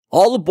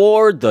All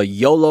aboard the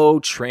YOLO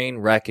Train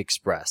Wreck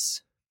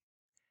Express.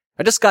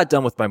 I just got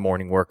done with my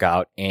morning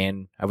workout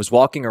and I was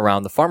walking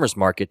around the farmer's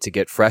market to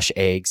get fresh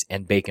eggs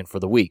and bacon for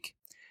the week.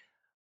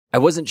 I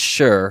wasn't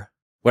sure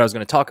what I was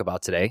going to talk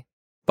about today,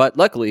 but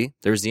luckily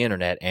there's the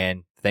internet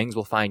and things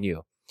will find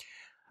you.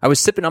 I was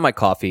sipping on my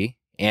coffee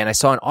and I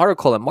saw an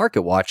article at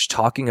MarketWatch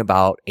talking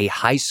about a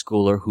high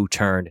schooler who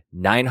turned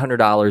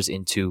 $900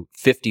 into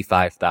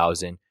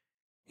 $55,000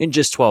 in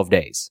just 12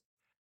 days.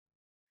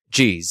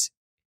 Geez.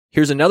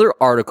 Here's another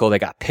article that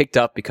got picked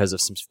up because of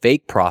some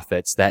fake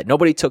profits that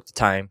nobody took the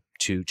time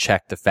to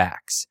check the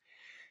facts.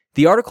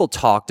 The article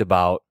talked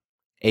about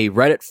a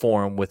Reddit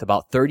forum with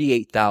about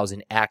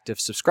 38,000 active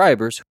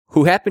subscribers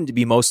who happen to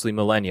be mostly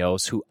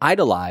millennials who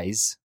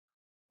idolize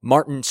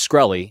Martin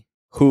Shkreli,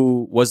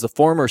 who was the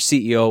former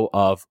CEO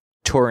of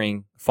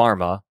Turing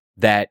Pharma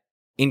that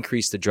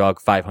increased the drug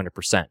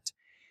 500%.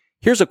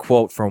 Here's a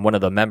quote from one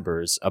of the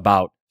members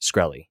about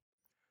Shkreli.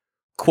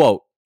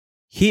 Quote,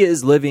 "He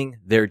is living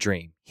their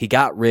dream. He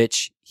got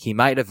rich. He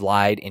might have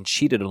lied and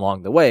cheated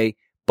along the way,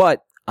 but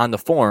on the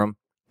forum,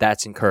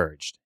 that's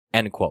encouraged."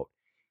 End quote.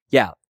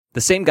 Yeah, the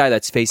same guy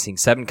that's facing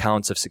 7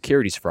 counts of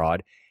securities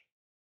fraud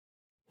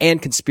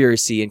and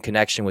conspiracy in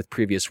connection with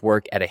previous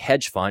work at a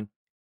hedge fund,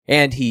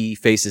 and he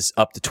faces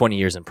up to 20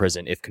 years in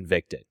prison if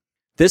convicted.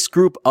 This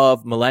group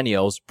of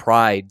millennials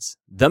prides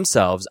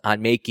themselves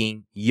on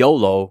making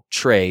YOLO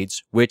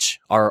trades, which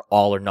are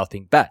all or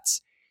nothing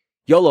bets.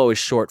 YOLO is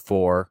short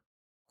for,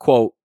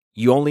 quote,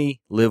 "You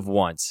only live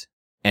once,"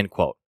 end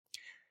quote.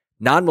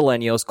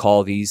 Non-millennials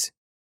call these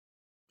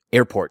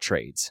airport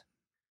trades.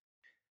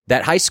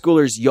 That high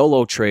schooler's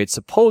YOLO trade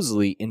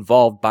supposedly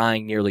involved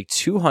buying nearly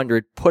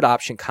 200 put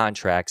option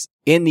contracts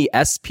in the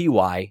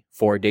SPY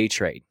for a day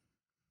trade.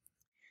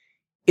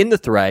 In the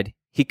thread,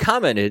 he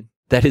commented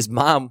that his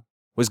mom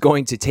was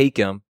going to take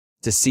him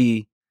to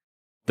see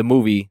the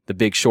movie The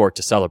Big Short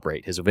to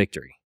celebrate his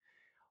victory.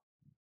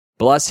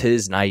 Bless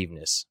his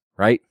naiveness,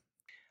 right?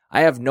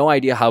 I have no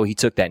idea how he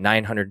took that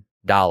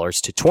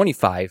 $900 to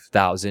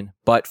 $25,000,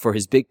 but for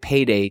his big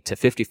payday to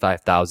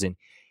 $55,000,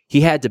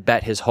 he had to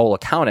bet his whole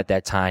account at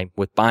that time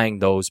with buying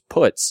those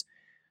puts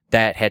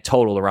that had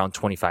totaled around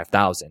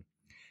 $25,000.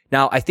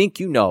 Now, I think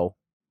you know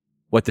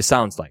what this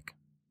sounds like,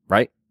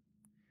 right?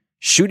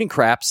 Shooting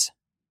craps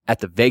at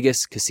the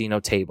Vegas casino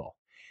table.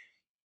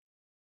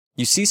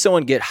 You see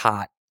someone get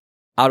hot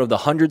out of the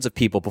hundreds of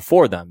people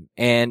before them,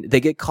 and they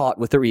get caught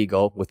with their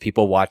ego, with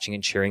people watching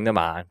and cheering them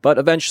on, but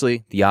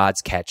eventually the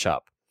odds catch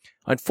up.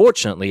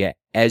 Unfortunately,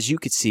 as you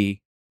could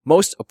see,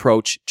 most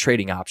approach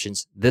trading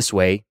options this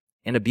way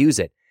and abuse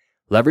it.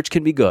 Leverage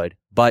can be good,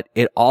 but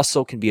it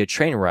also can be a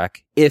train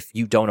wreck if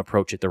you don't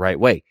approach it the right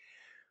way.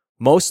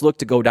 Most look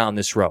to go down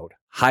this road.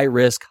 High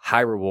risk,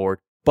 high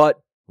reward,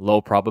 but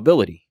low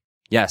probability.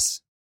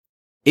 Yes,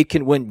 it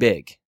can win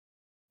big.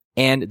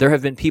 And there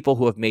have been people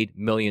who have made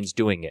millions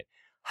doing it.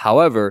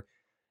 However,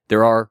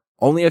 there are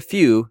only a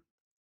few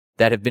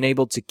that have been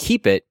able to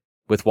keep it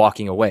with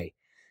walking away.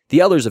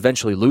 The others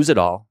eventually lose it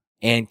all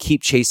and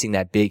keep chasing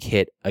that big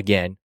hit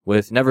again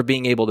with never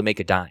being able to make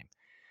a dime.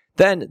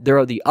 Then there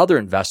are the other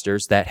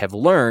investors that have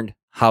learned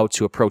how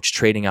to approach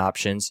trading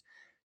options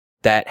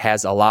that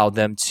has allowed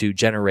them to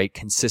generate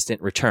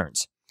consistent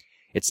returns.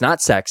 It's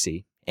not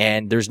sexy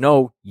and there's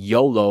no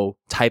YOLO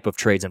type of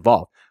trades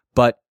involved,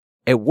 but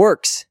it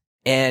works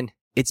and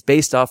it's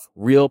based off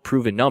real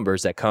proven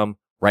numbers that come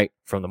right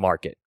from the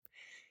market.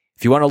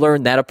 If you want to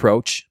learn that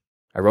approach,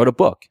 I wrote a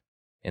book,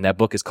 and that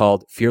book is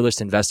called Fearless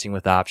Investing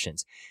with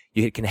Options.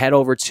 You can head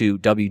over to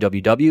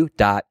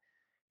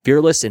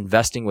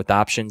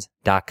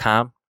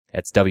www.fearlessinvestingwithoptions.com.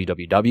 That's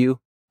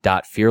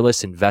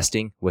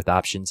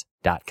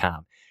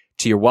www.fearlessinvestingwithoptions.com.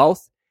 To your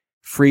wealth,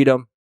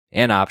 freedom,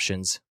 and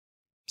options.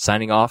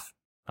 Signing off,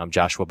 I'm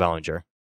Joshua Bellinger.